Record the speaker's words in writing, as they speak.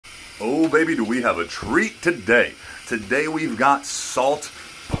Oh baby, do we have a treat today. Today we've got Salt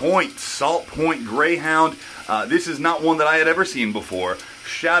Point Greyhound. This is not one that I had ever seen before.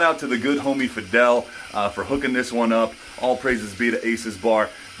 Shout out to the good homie Fidel for hooking this one up. All praises be to Ace's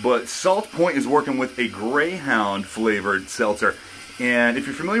Bar. But Salt Point is working with a Greyhound flavored seltzer. And if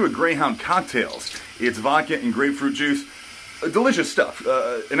you're familiar with Greyhound cocktails, it's vodka and grapefruit juice. Delicious stuff.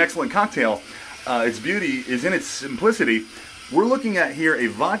 An excellent cocktail. Its beauty is in its simplicity. We're looking at here a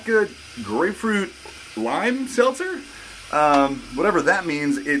vodka grapefruit lime seltzer. Whatever that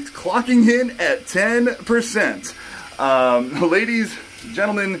means, it's clocking in at 10%. Ladies,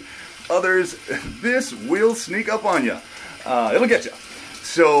 gentlemen, others, this will sneak up on you. It'll get you.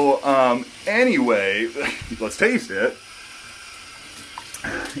 So, anyway, let's taste it.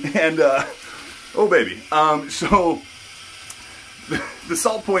 And, oh baby. So, the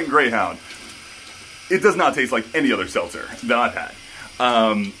Salt Point Greyhound, it does not taste like any other seltzer that I've had.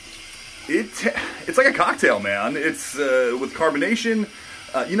 It's like a cocktail, man. It's with carbonation.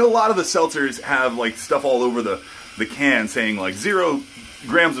 You know, a lot of the seltzers have like stuff all over the can saying like 0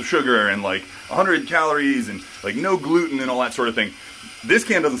 grams of sugar and like 100 calories and like no gluten and all that sort of thing. This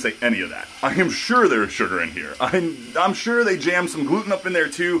can doesn't say any of that. I am sure there's sugar in here. I'm sure they jam some gluten up in there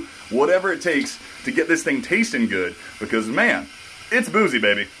too. Whatever it takes to get this thing tasting good, because man, it's boozy,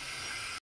 baby.